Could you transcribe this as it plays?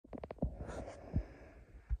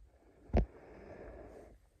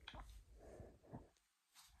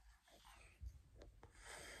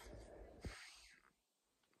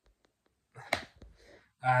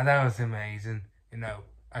That was amazing. You know,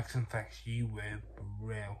 Action Facts, you were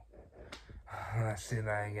real. Let's do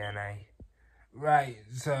that again, eh? Right,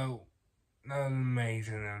 so that was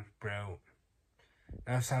amazing. That was brilliant.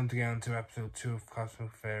 Now it's time to get on to episode 2 of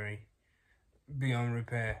Cosmic Fairy Beyond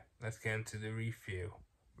Repair. Let's get into the review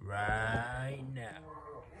right now.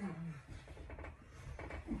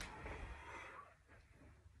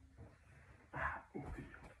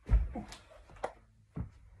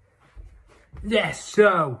 Yes,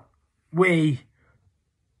 so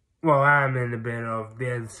I'm in a bit of the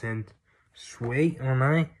editing suite, aren't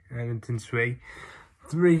I? Editing suite.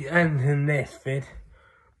 3 editing this vid,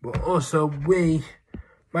 but also we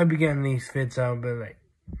might be getting these vids out a bit late.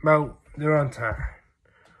 Well, they're on time.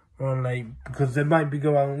 We're on late because they might be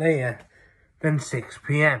going out later than 6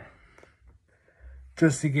 PM.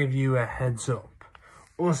 Just to give you a heads up.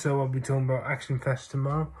 Also, I'll be talking about Action Fest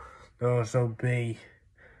tomorrow. There'll also be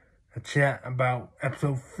a chat about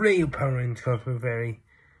episode 3 of Power Rangers Cosmic Fairy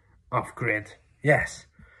Off Grid. Yes.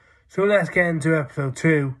 So let's get into episode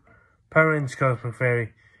 2, Power Rangers Cosmic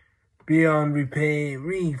Fairy Beyond Repair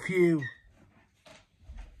review.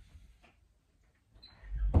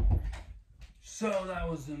 So that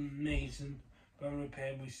was amazing. Beyond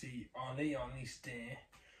Repair, we see Ollie's there.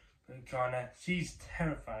 And Connor, she's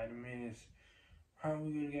terrified. I mean, it's, how are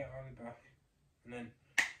we going to get Ollie back? And then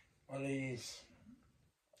Ollie's,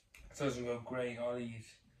 it doesn't go great. Ollie's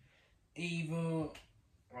evil.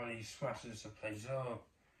 Ollie smashes the place up.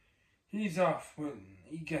 He's off when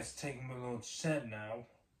he gets taken by Lord Zed now.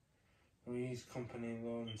 He's company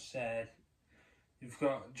Lord Zed. You've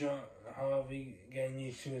got Harvey getting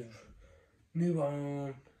used to his new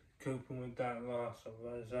arm, coping with that loss of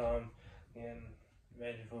his arm, getting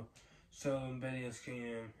ready for Soul and Betty is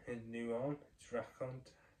getting his new arm. It's Raccoon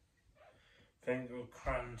Tech. I think it was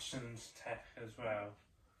Cranston's tech as well.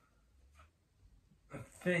 I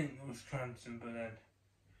think it was Cranston, but then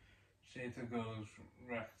Shata goes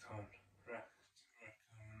Raccoon Tech.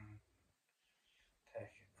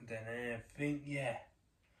 And then I think, yeah.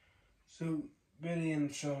 So Billy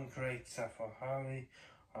and Sean create stuff for Harvey.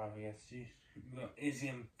 Harvey gets used. We've got Izzy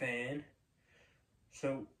and Ben.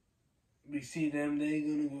 So we see them, they're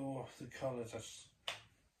gonna go off the colours of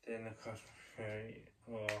the Cosmic Fairy.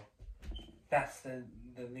 Or that's the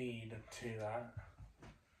lead to that.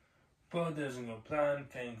 But it doesn't go plan.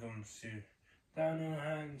 Finn comes to down on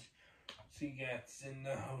hands. She gets in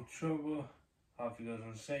the whole trouble. Harvey goes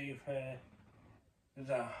and save her. There's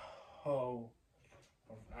a whole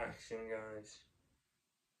of action, guys.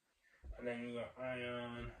 And then we got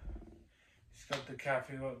Ion. He's got the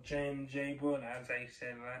cafe, we've got J&J, but as I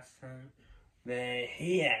said last time, they're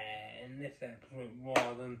here in this episode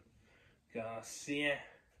more than Garcia.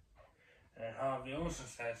 And Harvey also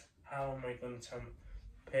says, how am I going to tell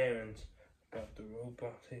parents about the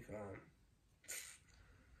robotic arm?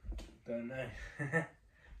 Don't know.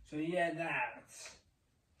 So yeah, that's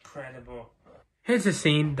incredible. Here's a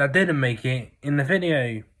scene that didn't make it in the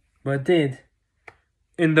video, but did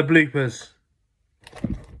in the bloopers.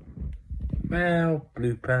 Well,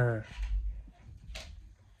 blooper.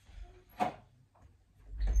 How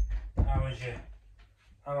was you?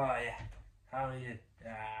 How are you? How are you?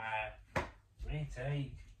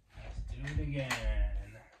 Retake. Let's do it again.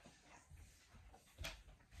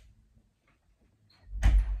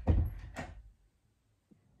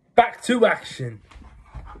 Back to action.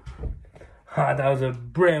 That was a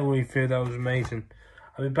brilliant review. That was amazing.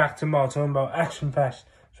 I'll be back tomorrow talking about Action Fest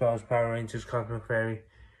as well as Power Rangers Cosmic Fairy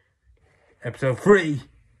episode 3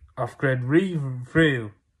 Off Grid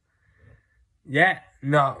review. Yeah,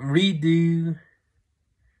 not redo.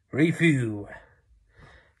 Review.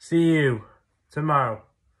 See you tomorrow.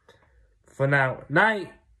 For now,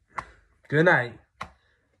 night. Good night.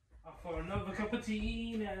 For another cup of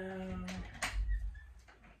tea now.